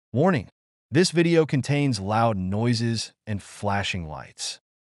Warning: this video contains loud noises and flashing lights.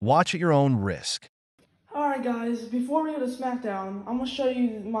 Watch at your own risk. Alright guys, before we go to SmackDown, I'm going to show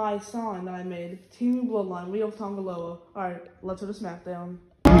you my sign that I made. Team Bloodline, we have Tonga. Alright, let's go to SmackDown.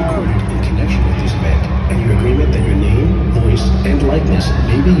 Recorded in connection with this event, and your agreement that your name, voice, and likeness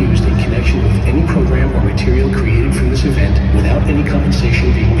may be used in connection with any program or material created from this event without any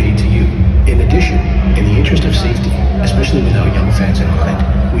compensation being paid to you. In addition, in the interest of safety, especially with our young fans in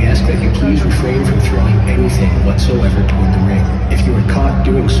mind, we ask that you please refrain from throwing anything whatsoever toward the ring. If you are caught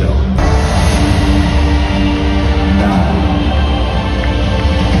doing so,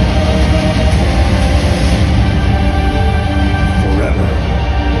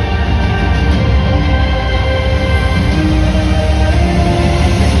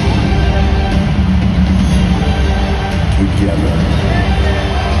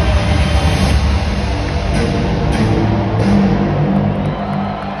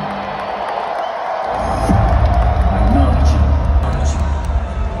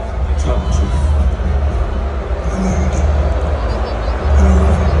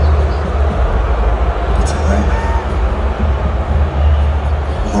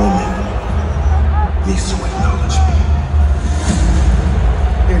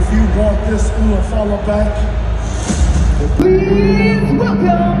 Please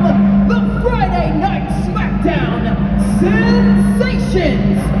welcome the Friday Night SmackDown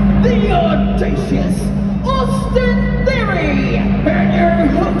Sensations, the audacious Austin Theory, and your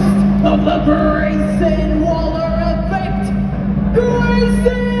host of the Grayson Waller Effect,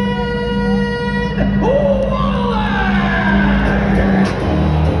 Grayson Waller!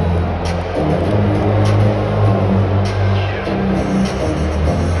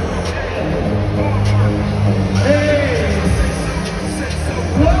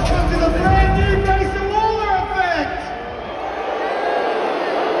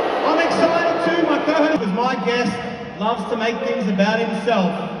 My guest loves to make things about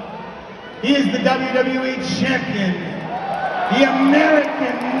himself. He is the WWE Champion, the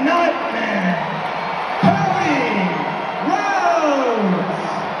American Nightmare, Cody Rhodes!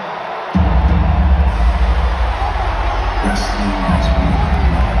 wrestling has been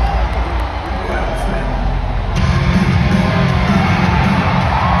well fed.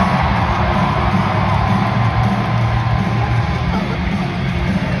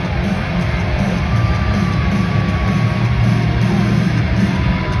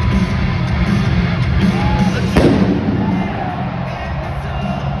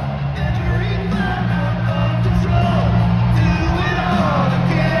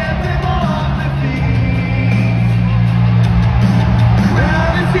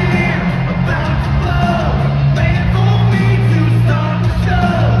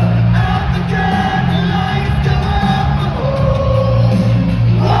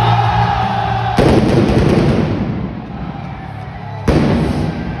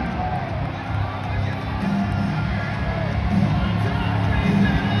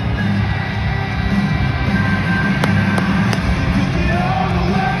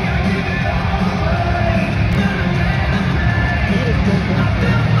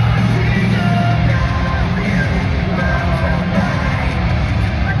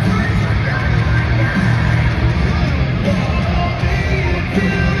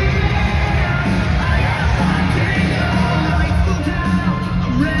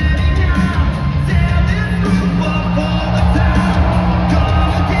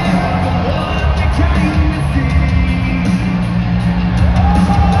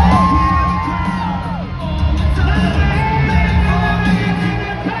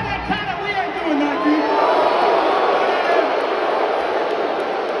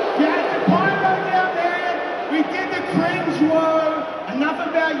 Enough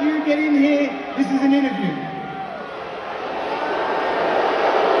about you, get in here. This is an interview.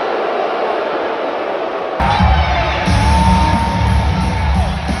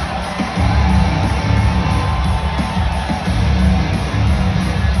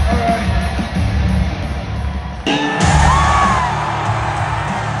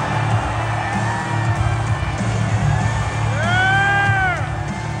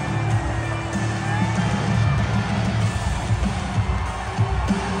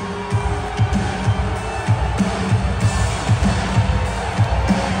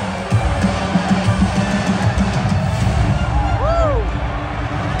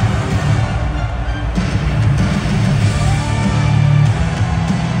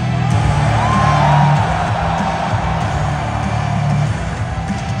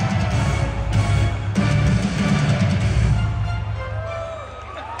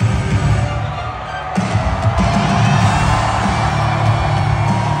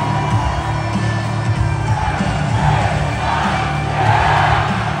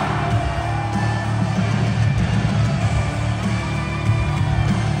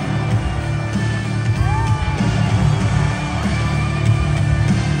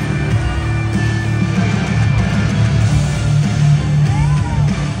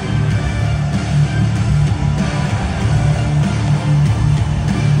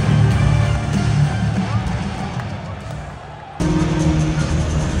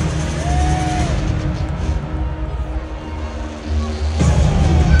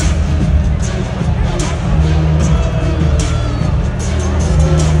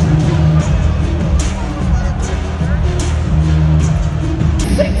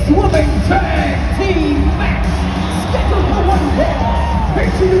 Women's Tag Team match. Scheduled for 1 fall.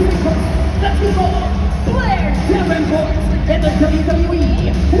 Introducing first, the people, Blair Davenport and the WWE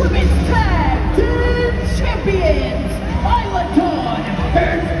Women's Tag Team Champions, Isla Dawn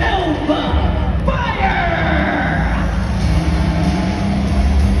and Elba Fire!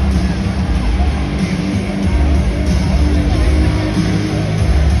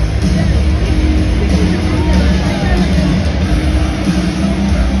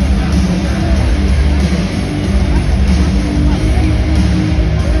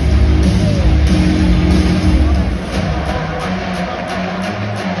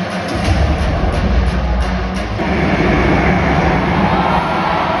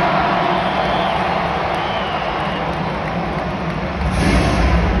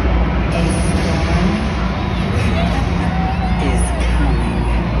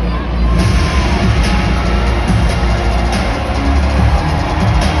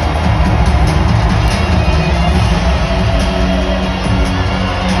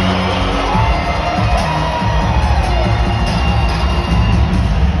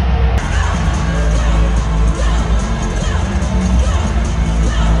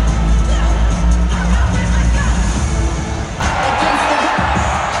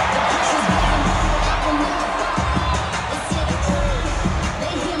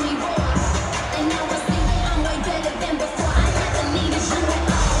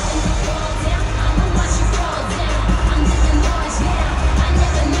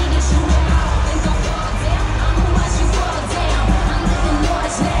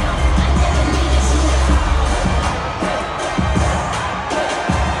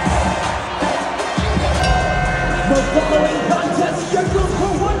 The following contest scheduled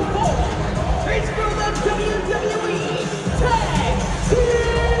for 1 fall is for the WWE Tag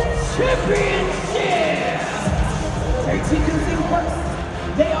Team Championship. Introducing first,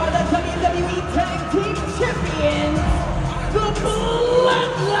 they are the WWE Tag Team Champions, the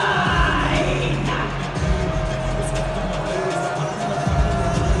Bloodline.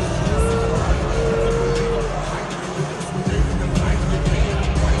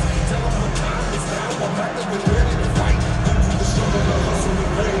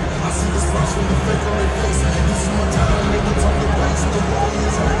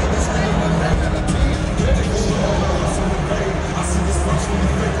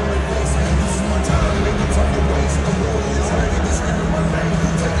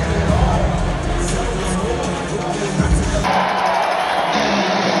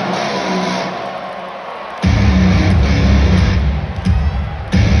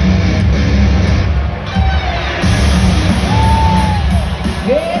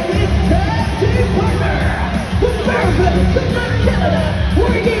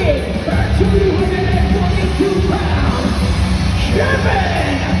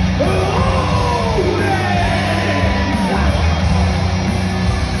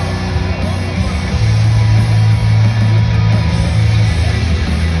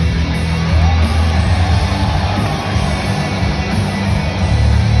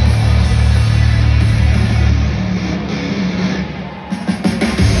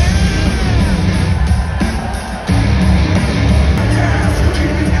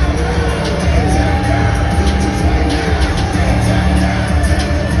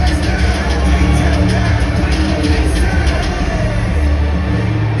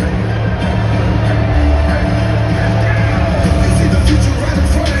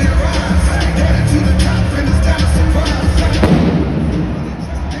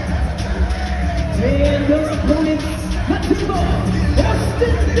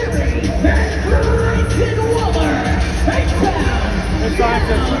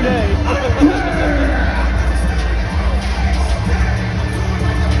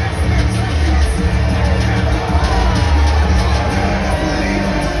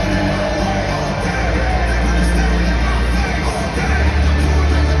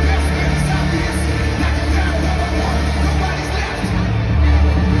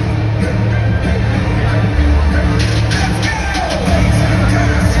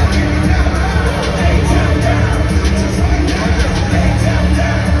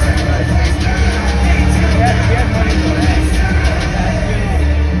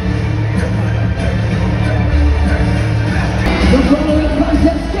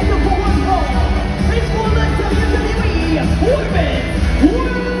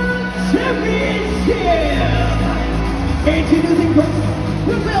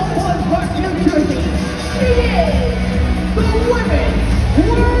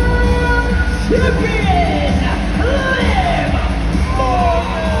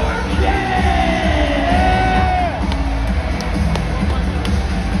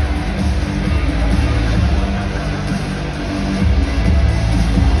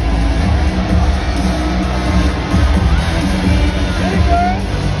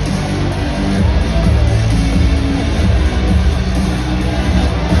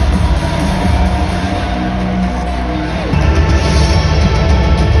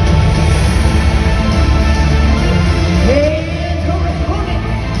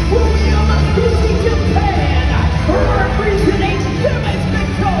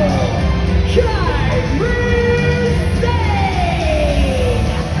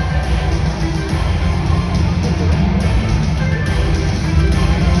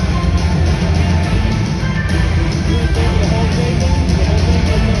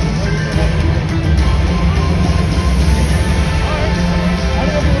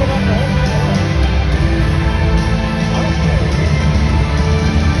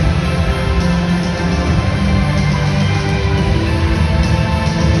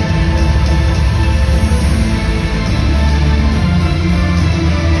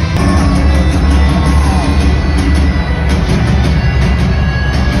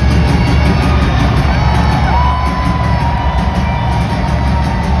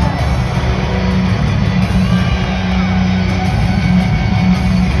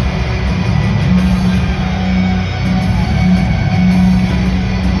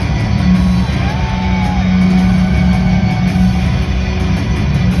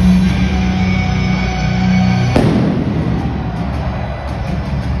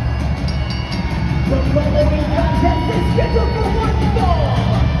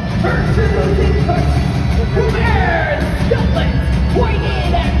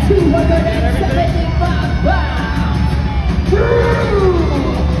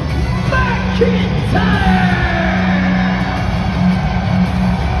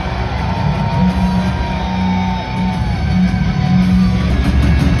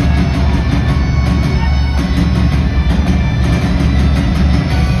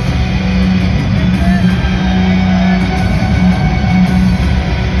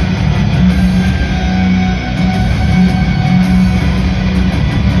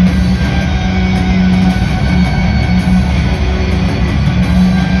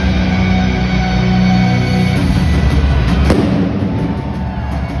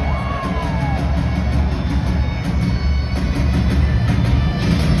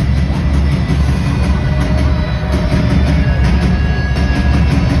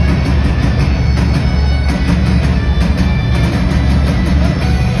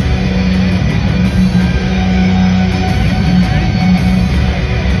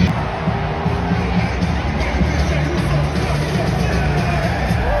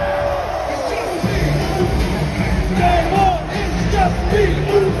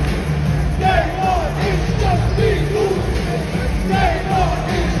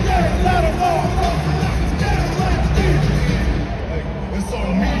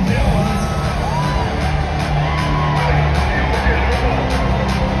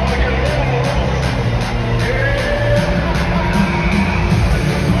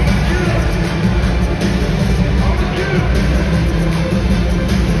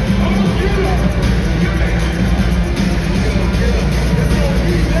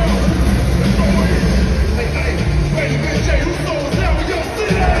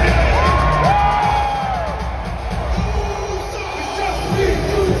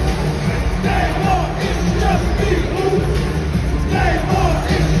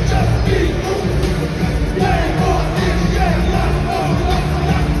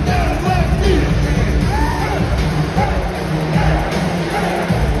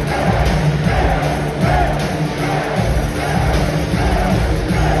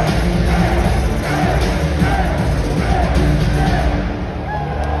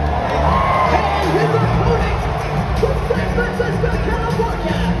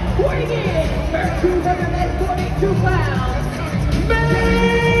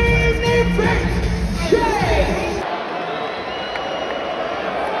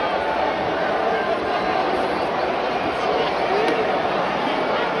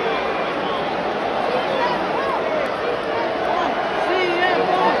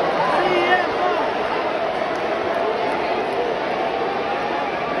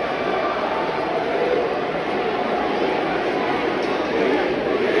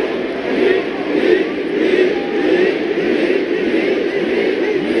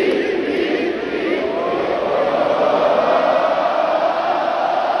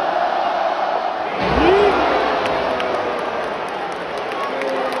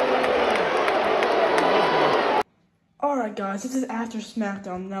 guys, this is after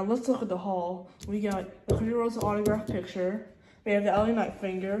SmackDown. Now let's look at the haul. We got the Cody Rhodes autograph picture. We have the LA Knight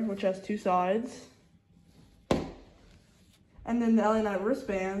finger, which has 2 sides. And then the LA Knight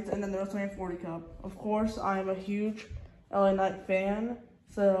wristbands, and then the WrestleMania 40 cup. Of course, I am a huge LA Knight fan,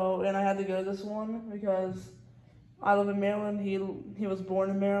 and I had to go this one because I live in Maryland. He was born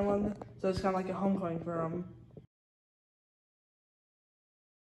in Maryland, so it's kind of like a homecoming for him.